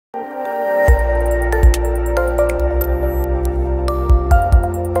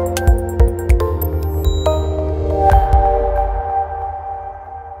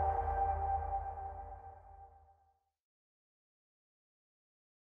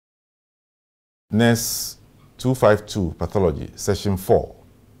NURS 252 Pathology, Session 4,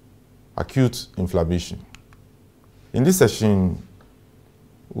 Acute Inflammation. In this session,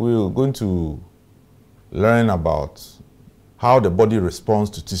 we're going to learn about how the body responds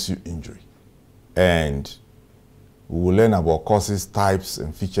to tissue injury. And we will learn about causes, types,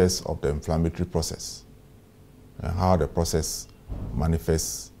 and features of the inflammatory process, and how the process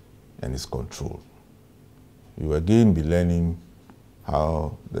manifests and is controlled. You will again be learning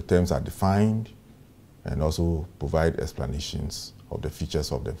how the terms are defined and also provide explanations of the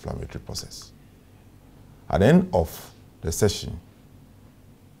features of the inflammatory process. At the end of the session,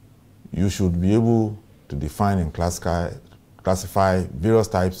 you should be able to define and classify various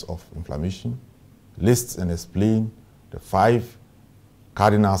types of inflammation, list and explain the 5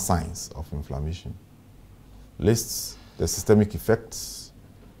 cardinal signs of inflammation, list the systemic effects,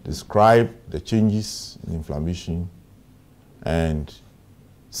 describe the changes in inflammation and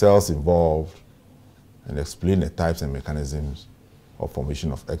cells involved, and explain the types and mechanisms of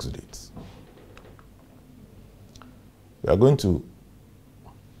formation of exudates. We are going to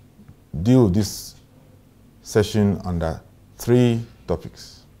deal with this session under 3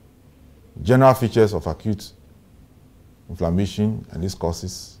 topics: general features of acute inflammation and its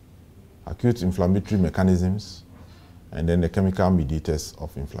causes, acute inflammatory mechanisms, and then the chemical mediators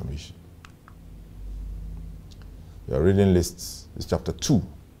of inflammation. Your reading lists is chapter 2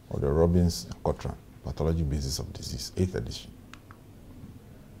 of the Robbins and Cotran Pathology Basis of Disease, 8th edition.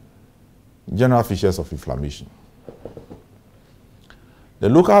 General features of inflammation. The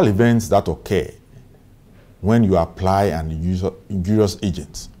local events that occur when you apply an injurious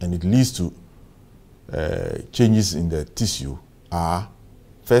agent and it leads to changes in the tissue are,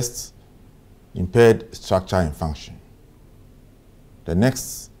 first, impaired structure and function. The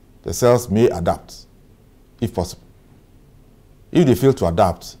next, the cells may adapt, if possible. If they fail to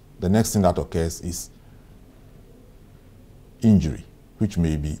adapt, the next thing that occurs is injury, which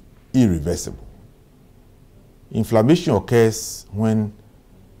may be irreversible. Inflammation occurs when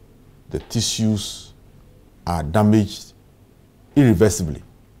the tissues are damaged irreversibly.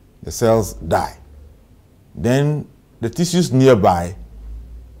 The cells die. Then the tissues nearby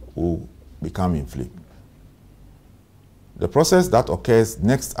will become inflamed. The process that occurs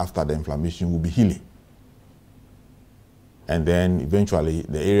next after the inflammation will be healing. And then eventually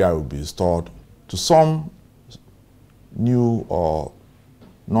the area will be restored to some new or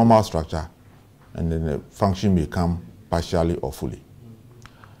normal structure, and then the function may come partially or fully.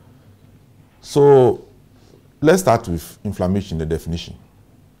 So let's start with inflammation, the definition.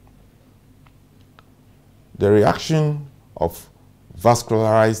 The reaction of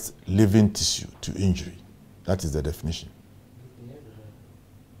vascularized living tissue to injury. That is the definition.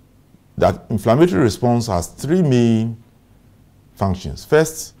 That inflammatory response has 3 main functions.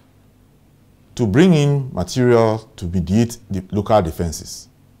 First, to bring in material to mediate the local defenses,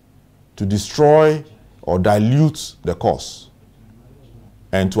 to destroy or dilute the cause,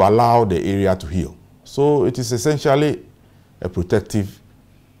 and to allow the area to heal. So it is essentially a protective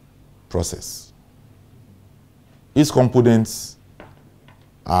process. Its components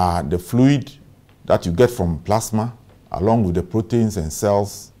are the fluid that you get from plasma, along with the proteins and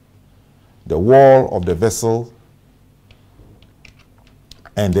cells, the wall of the vessel,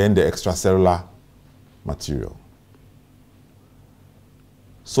 and then the extracellular material.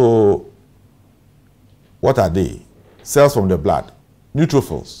 So what are they? Cells from the blood,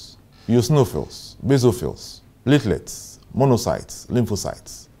 neutrophils, eosinophils, basophils, platelets, monocytes,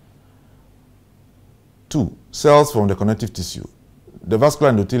 lymphocytes. 2, cells from the connective tissue, the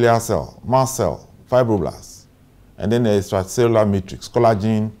vascular endothelial cell, mast cell, fibroblasts, and then the extracellular matrix,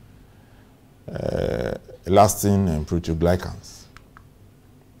 collagen, elastin, and proteoglycans.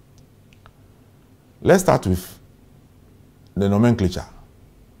 Let's start with the nomenclature.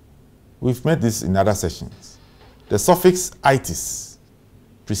 We've met this in other sessions. The suffix itis,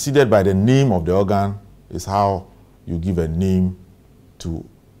 preceded by the name of the organ, is how you give a name to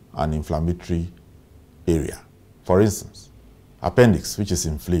an inflammatory area. For instance, appendix, which is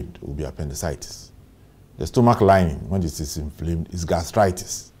inflamed, will be appendicitis. The stomach lining, when it is inflamed, is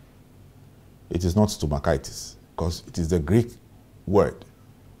gastritis. It is not stomachitis, because it is the Greek word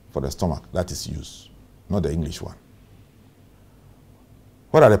for the stomach that is used, not the English one.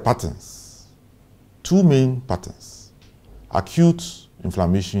 What are the patterns? 2 main patterns: acute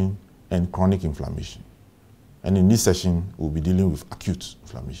inflammation and chronic inflammation. And in this session, we'll be dealing with acute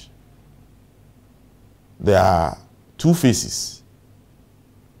inflammation. There are 2 phases: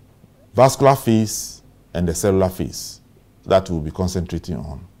 vascular phase and the cellular phase, that we'll be concentrating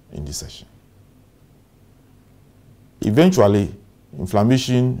on in this session. Eventually,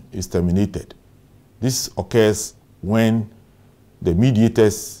 inflammation is terminated This occurs when the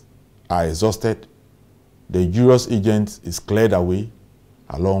mediators are exhausted, the injurious agent is cleared away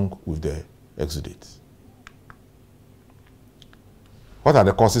along with the exudate. What are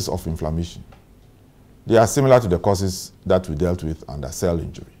the causes of inflammation? They are similar to the causes that we dealt with under cell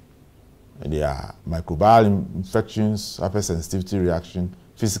injury. And they are microbial infections, hypersensitivity reaction,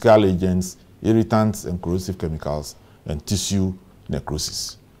 physical agents, irritants and corrosive chemicals, and tissue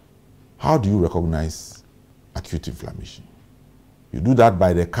necrosis. How do you recognize acute inflammation? You do that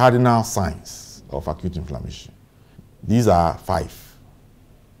by the cardinal signs of acute inflammation. These are 5.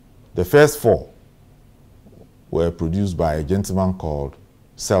 The first 4 were produced by a gentleman called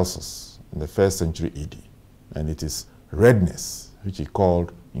Celsus in the 1st century AD. And it is redness, which he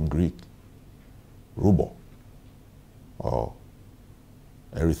called in Greek rubor or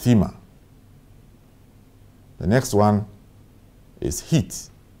erythema. The next one is heat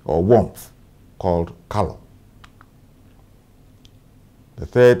or warmth, called calor. The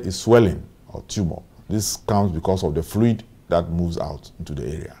third is swelling or tumor. This comes because of the fluid that moves out into the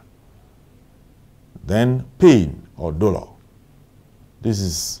area. Then pain or dolor. This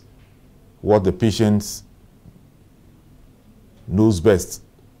is what the patient knows best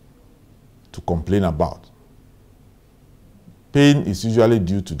to complain about. Pain is usually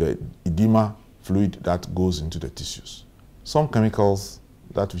due to the edema fluid that goes into the tissues. Some chemicals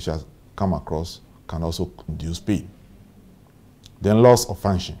that we shall come across can also induce pain. Then loss of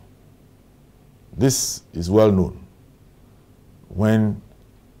function. This is well known. When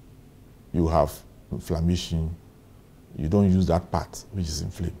you have inflammation, you don't use that part which is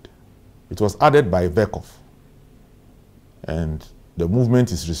inflamed. It was added by Virchow, and the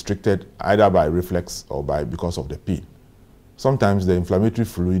movement is restricted either by reflex or because of the pain. Sometimes the inflammatory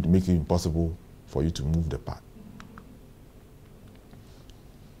fluid makes it impossible for you to move the part.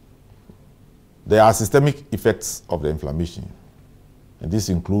 There are systemic effects of the inflammation, and these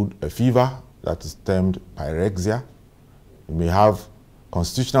include a fever that is termed pyrexia. You may have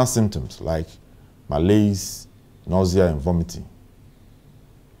constitutional symptoms like malaise, nausea and vomiting,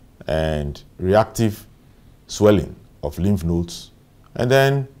 and reactive swelling of lymph nodes, and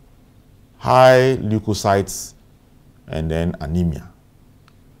then high leukocytes, and then anemia.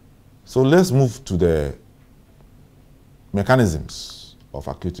 So let's move to the mechanisms of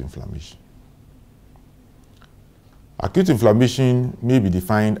acute inflammation. Acute inflammation may be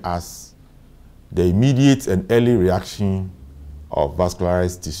defined as the immediate and early reaction of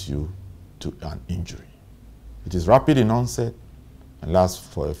vascularized tissue to an injury. It is rapid in onset and lasts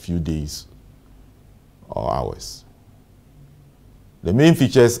for a few days or hours. The main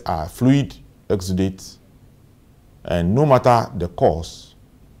features are fluid exudate, and no matter the cause,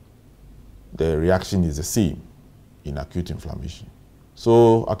 the reaction is the same in acute inflammation.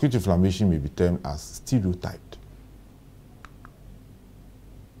 So acute inflammation may be termed as stereotyped.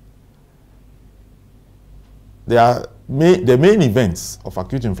 The main events of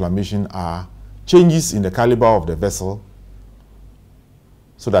acute inflammation are changes in the caliber of the vessel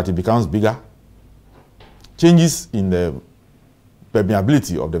so that it becomes bigger, changes in the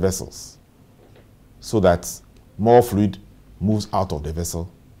permeability of the vessels so that more fluid moves out of the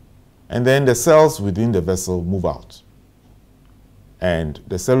vessel, and then the cells within the vessel move out. And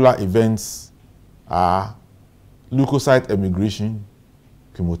the cellular events are leukocyte emigration,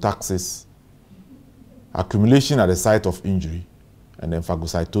 chemotaxis, accumulation at the site of injury, and then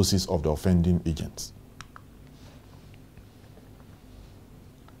phagocytosis of the offending agents.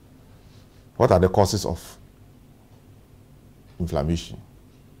 What are the causes of inflammation?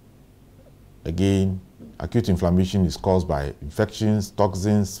 Again, acute inflammation is caused by infections,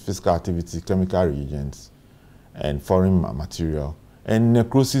 toxins, physical activity, chemical reagents, and foreign material, and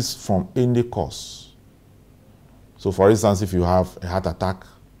necrosis from any cause. So for instance, if you have a heart attack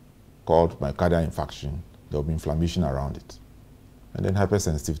called myocardial infarction, there will be inflammation around it, and then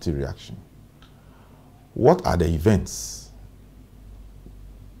hypersensitivity reaction. What are the events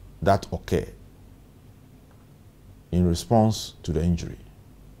that occur in response to the injury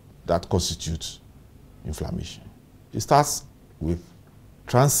that constitutes inflammation? It starts with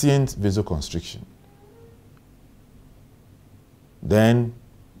transient vasoconstriction, then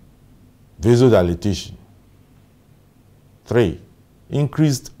vasodilatation. 3,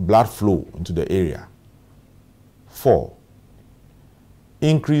 increased blood flow into the area. 4,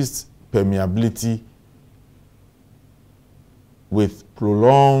 increased permeability with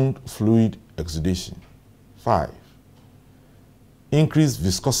prolonged fluid exudation. 5, increased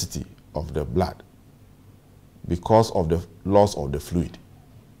viscosity of the blood because of the loss of the fluid.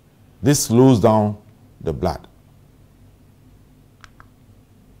 This slows down the blood.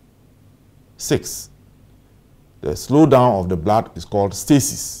 6, The slowdown of the blood is called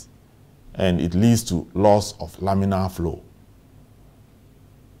stasis, and it leads to loss of laminar flow.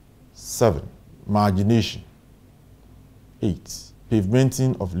 7. Margination. 8.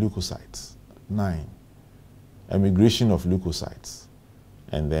 Pavementing of leukocytes. 9. Emigration of leukocytes.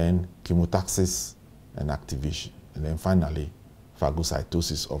 And then chemotaxis and activation. And then finally,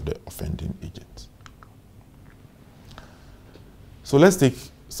 phagocytosis of the offending agent. So let's take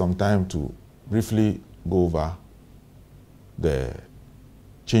some time to briefly go over the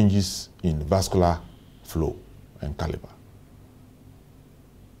changes in vascular flow and caliber.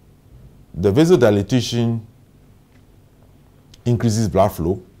 The vasodilatation increases blood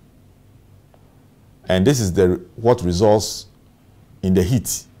flow, and this is what results in the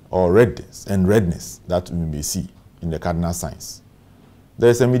heat or redness that we may see in the cardinal signs. There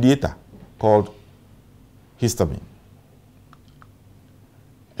is a mediator called histamine,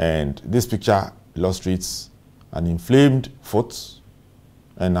 and this picture illustrates an inflamed foot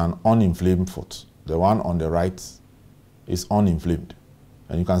and an uninflamed foot. The one on the right is uninflamed,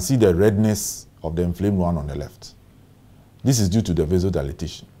 and you can see the redness of the inflamed one on the left. This is due to the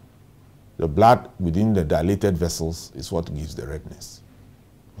vasodilatation. The blood within the dilated vessels is what gives the redness.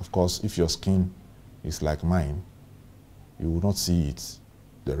 Of course, if your skin is like mine, you will not see it,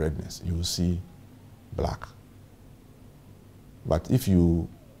 the redness. You will see black. But if you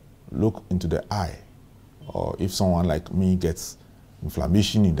look into the eye, or if someone like me gets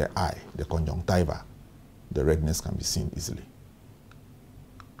inflammation in the eye, the conjunctiva, the redness can be seen easily.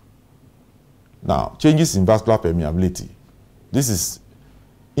 Now, changes in vascular permeability. This is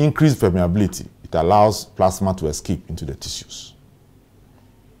increased permeability. It allows plasma to escape into the tissues.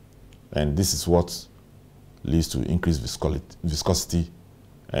 And this is what leads to increased viscosity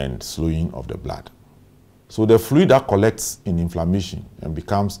and slowing of the blood. So the fluid that collects in inflammation and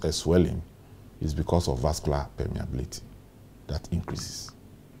becomes a swelling is because of vascular permeability that increases.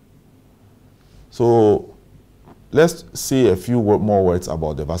 So let's say a few more words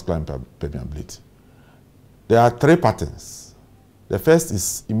about the vascular permeability. There are 3 patterns. The first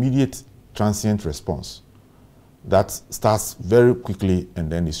is immediate transient response that starts very quickly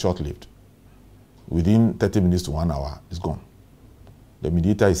and then is short-lived. Within 30 minutes to 1 hour, it's gone. The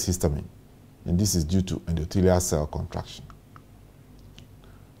mediator is histamine, and this is due to endothelial cell contraction.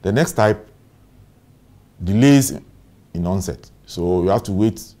 The next type, delays in onset. So you have to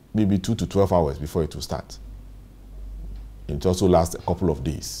wait maybe 2 to 12 hours before it will start. It also lasts a couple of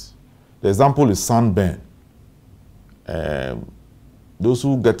days. The example is sunburn. Those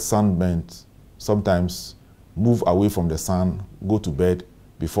who get sunburnt sometimes move away from the sun, go to bed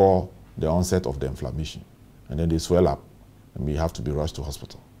before the onset of the inflammation, and then they swell up and may have to be rushed to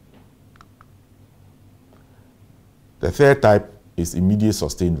hospital. The third type is immediate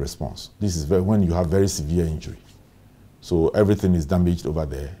sustained response. This is when you have very severe injury. So everything is damaged over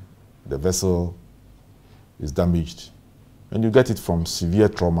there. The vessel is damaged, and you get it from severe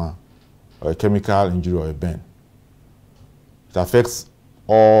trauma or a chemical injury or a burn. It affects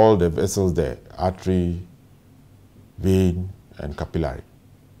all the vessels there, artery, vein, and capillary.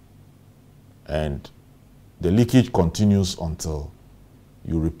 And the leakage continues until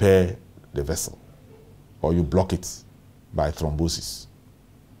you repair the vessel or you block it by thrombosis.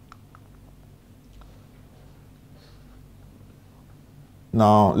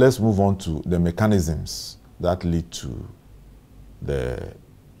 Now, let's move on to the mechanisms that lead to the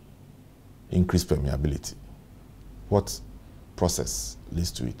increased permeability. What process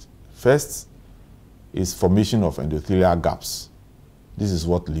leads to it? First is formation of endothelial gaps. This is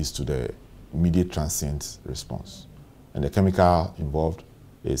what leads to the immediate transient response. And the chemical involved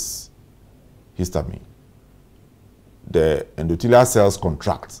is histamine. The endothelial cells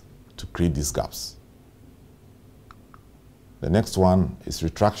contract to create these gaps. The next one is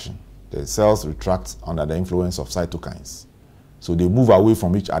retraction. The cells retract under the influence of cytokines. So they move away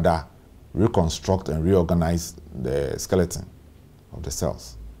from each other, reconstruct and reorganize the skeleton of the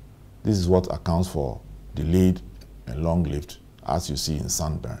cells. This is what accounts for delayed and long-lived, as you see in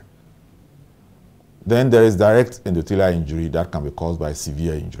sunburn. Then there is direct endothelial injury that can be caused by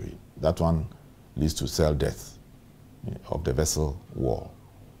severe injury. That one leads to cell death of the vessel wall,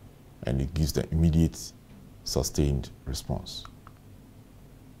 and it gives the immediate sustained response.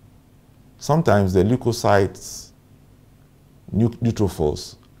 Sometimes the leukocytes,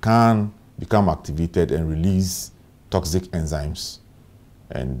 neutrophils, can become activated and release toxic enzymes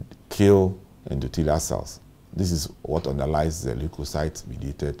and kill endothelial cells. This is what underlies the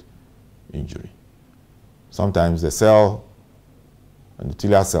leukocyte-mediated injury. Sometimes the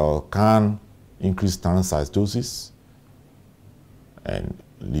endothelial cell can increase transcytosis and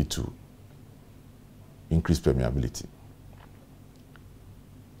lead to increased permeability.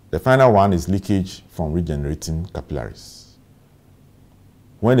 The final one is leakage from regenerating capillaries.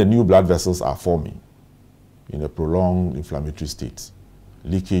 When the new blood vessels are forming in a prolonged inflammatory state,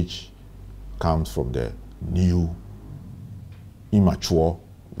 leakage comes from the new immature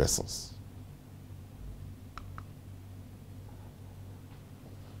vessels.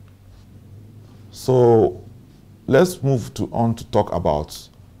 So let's move on to talk about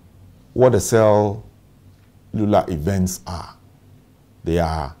what the cellular events are. They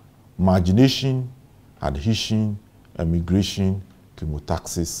are margination, adhesion, emigration,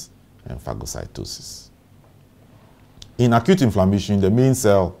 chemotaxis, and phagocytosis. In acute inflammation, the main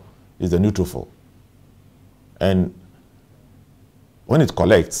cell is the neutrophil. And when it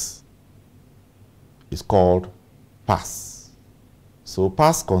collects, it's called pus. So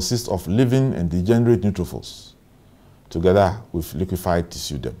pus consists of living and degenerate neutrophils together with liquefied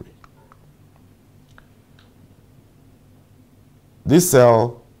tissue debris. This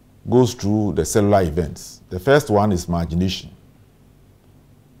cell goes through the cellular events. The first one is margination.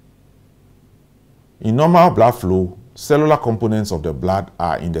 In normal blood flow, cellular components of the blood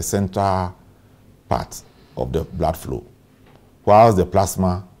are in the central part of the blood flow, whilst the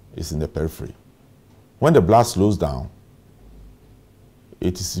plasma is in the periphery. When the blood slows down,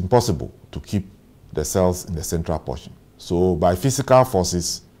 it is impossible to keep the cells in the central portion. So by physical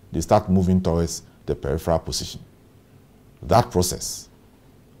forces, they start moving towards the peripheral position. That process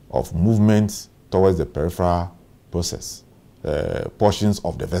of movement towards the peripheral portions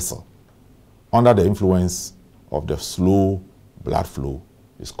of the vessel under the influence of the slow blood flow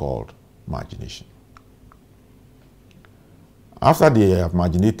is called margination. After they have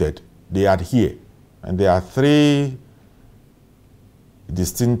marginated, they adhere, and there are three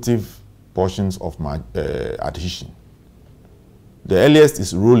distinctive portions of adhesion. The earliest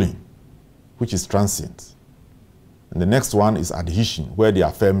is rolling, which is transient. And the next one is adhesion, where they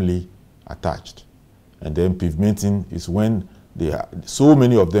are firmly attached. And then pigmenting is when so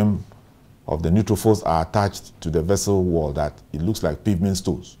many of them, of the neutrophils, are attached to the vessel wall that it looks like pavement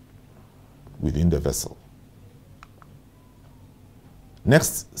stones within the vessel.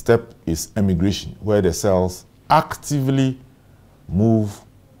 Next step is emigration, where the cells actively move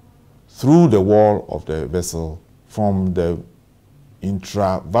through the wall of the vessel from the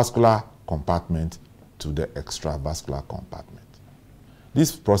intravascular compartment to the extravascular compartment.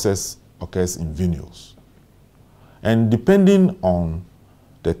 This process occurs in venules. And depending on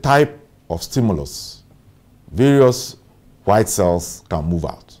the type of stimulus, various white cells can move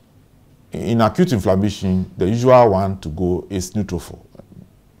out. In acute inflammation, the usual one to go is neutrophil.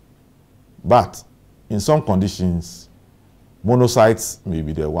 But in some conditions, monocytes may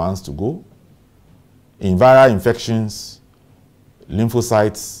be the ones to go. In viral infections,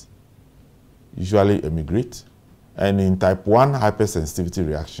 lymphocytes usually emigrate. And in type 1 hypersensitivity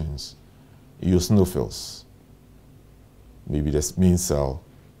reactions, eosinophils may be the main cell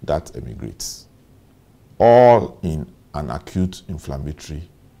that emigrates, all in an acute inflammatory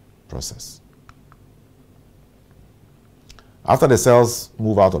process. After the cells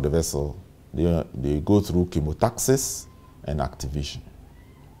move out of the vessel, they go through chemotaxis and activation.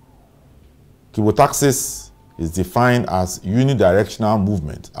 Chemotaxis is defined as unidirectional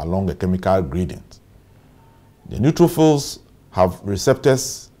movement along a chemical gradient. The neutrophils have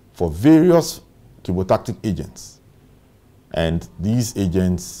receptors for various chemotactic agents, and these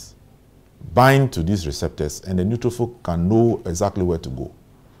agents bind to these receptors, and the neutrophil can know exactly where to go.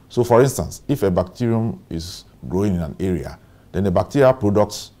 So for instance, if a bacterium is growing in an area, then the bacterial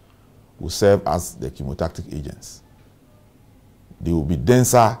products will serve as the chemotactic agents. They will be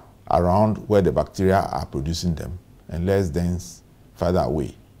denser around where the bacteria are producing them and less dense further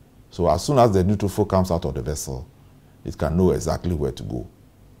away. So as soon as the neutrophil comes out of the vessel, it can know exactly where to go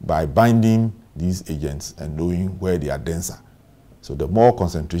by binding these agents and knowing where they are denser. So the more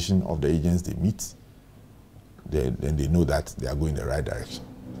concentration of the agents they meet, then they know that they are going in the right direction.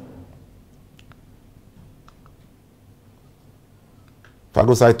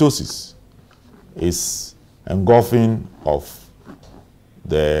 Phagocytosis is engulfing of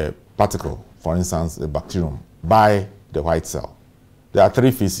the particle, for instance, the bacterium, by the white cell. There are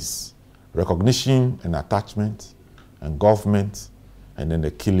three phases: recognition and attachment, engulfment, and then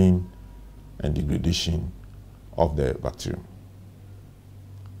the killing and degradation of the bacterium.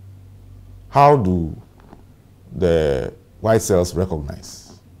 How do the white cells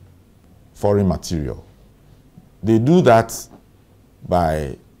recognize foreign material? They do that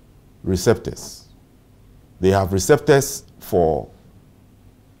by receptors. They have receptors for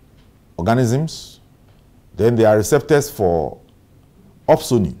organisms. Then there are receptors for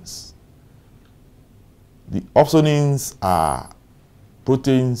opsonins. The opsonins are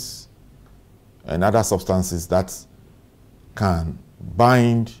proteins and other substances that can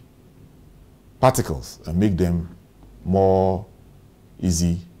bind particles and make them more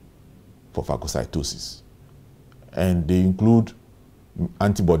easy for phagocytosis. And they include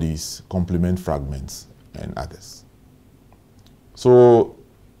antibodies, complement fragments, and others. So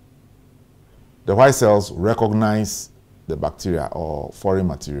the white cells recognize the bacteria or foreign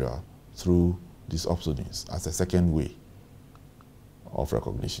material through these opsonins as a second way of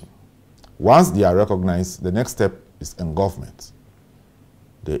recognition. Once they are recognized, the next step is engulfment.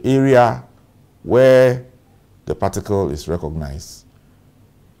 The area where the particle is recognized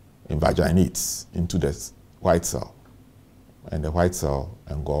invaginates into the white cell, and the white cell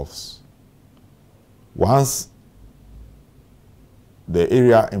engulfs. Once the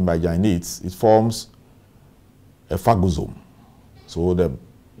area invaginates, it forms a phagosome. So the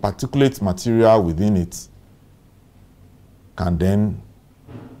particulate material within it can then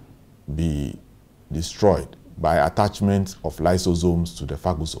be destroyed by attachment of lysosomes to the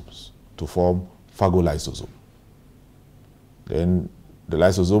phagosomes to form phagolysosome. Then the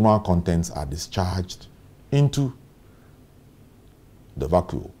lysosomal contents are discharged into the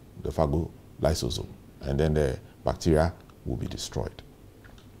vacuole, the phagolysosome, and then the bacteria will be destroyed.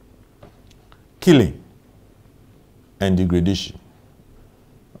 Killing and degradation.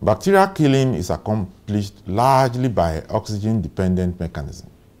 Bacterial killing is accomplished largely by oxygen-dependent mechanism.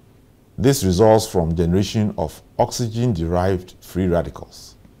 This results from generation of oxygen-derived free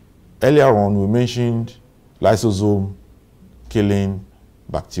radicals. Earlier on, we mentioned lysosome killing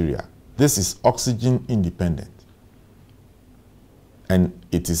bacteria. This is oxygen-independent, and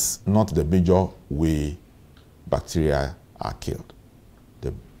it is not the major way bacteria are killed.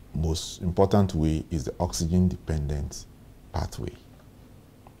 The most important way is the oxygen-dependent pathway.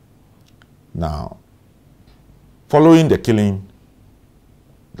 Now, following the killing,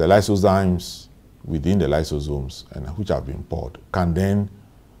 the lysozymes within the lysosomes, and which have been poured, can then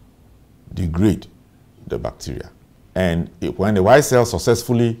degrade the bacteria. And when the white cell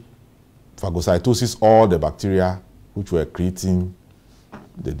successfully phagocytoses all the bacteria which were creating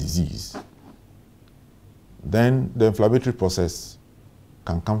the disease, then the inflammatory process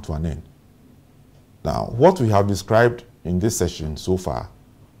can come to an end. Now, what we have described in this session so far,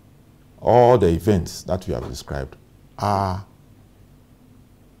 all the events that we have described are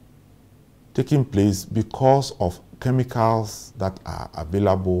taking place because of chemicals that are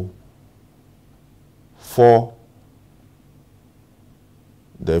available for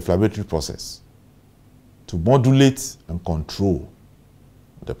the inflammatory process to modulate and control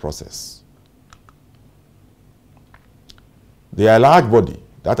the process. They are large body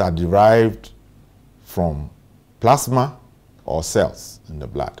that are derived from plasma or cells in the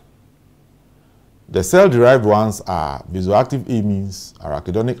blood. The cell-derived ones are vasoactive amines,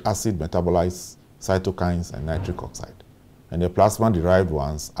 arachidonic acid metabolites, cytokines, and nitric oxide. And the plasma-derived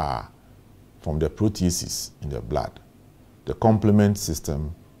ones are from the proteases in the blood, the complement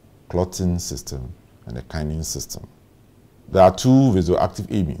system, clotting system, and the kinase system. There are two vasoactive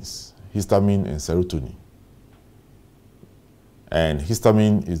amines, histamine and serotonin. And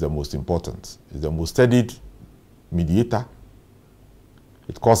histamine is the most important. It's the most studied mediator.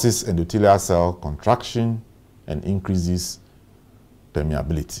 It causes endothelial cell contraction and increases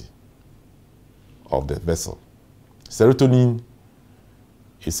permeability of the vessel. Serotonin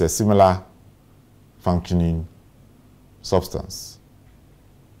is a similar functioning substance.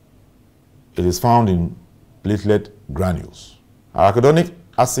 It is found in platelet granules. Arachidonic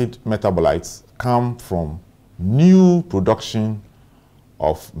acid metabolites come from new production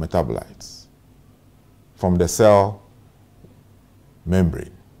of metabolites from the cell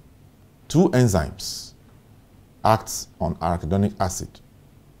membrane. Two enzymes act on arachidonic acid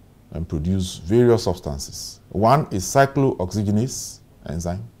and produce various substances. One is cyclooxygenase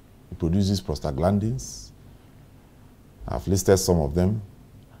enzyme. It produces prostaglandins. I've listed some of them: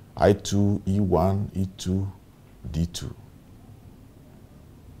 I2, E1, E2, D2.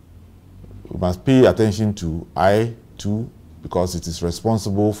 We must pay attention to I2 because it is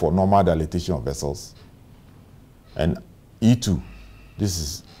responsible for normal dilatation of vessels, and E2, this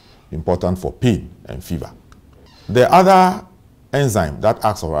is important for pain and fever. The other enzyme that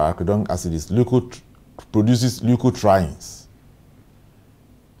acts on arachidonic acid is produces leukotrienes,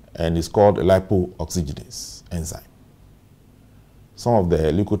 and it's called a lipooxygenase enzyme. Some of the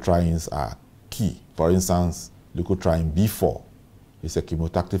leukotrienes are key. For instance, leukotriene B4 is a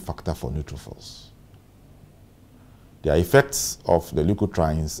chemotactic factor for neutrophils. The effects of the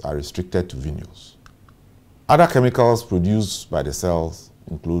leukotrienes are restricted to venules. Other chemicals produced by the cells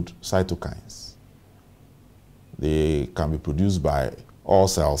include cytokines. They can be produced by all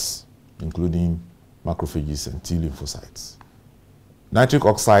cells, including macrophages and T lymphocytes. Nitric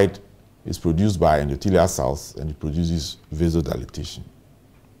oxide is produced by endothelial cells and it produces vasodilatation.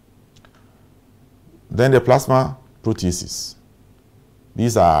 Then the plasma proteases.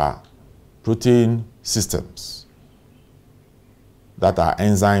 These are protein systems that are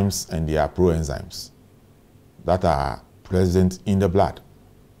enzymes and they are proenzymes that are present in the blood.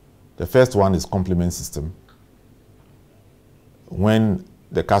 The first one is complement system. When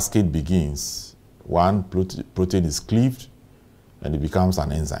the cascade begins, one protein is cleaved and it becomes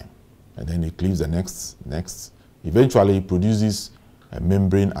an enzyme. And then it cleaves the next. Eventually it produces a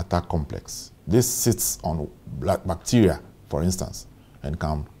membrane attack complex. This sits on bacteria, for instance, and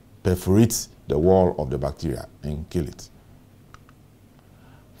can perforate the wall of the bacteria and kill it.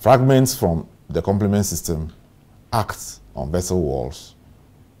 Fragments from the complement system act on vessel walls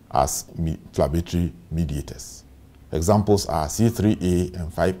as inflammatory mediators. Examples are C3A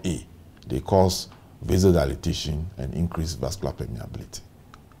and 5A. They cause vasodilatation and increased vascular permeability.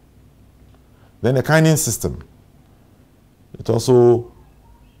 Then the kinase system. It's also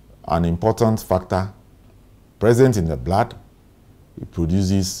an important factor present in the blood. It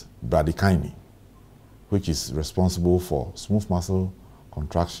produces bradykinin, which is responsible for smooth muscle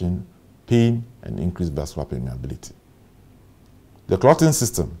contraction, pain, and increased vascular permeability. The clotting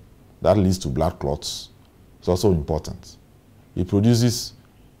system that leads to blood clots is also important. It produces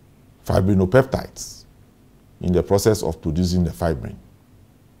fibrinopeptides in the process of producing the fibrin.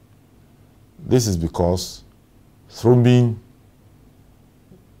 This is because thrombin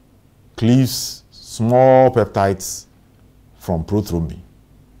cleaves small peptides from prothrombin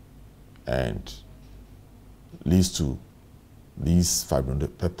and leads to these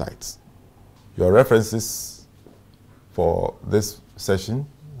fibrinopeptides. Your references for this session,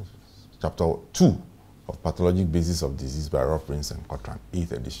 Chapter 2 of Pathologic Basis of Disease by Roth, Prince and Cotran,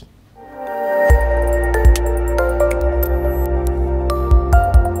 8th edition.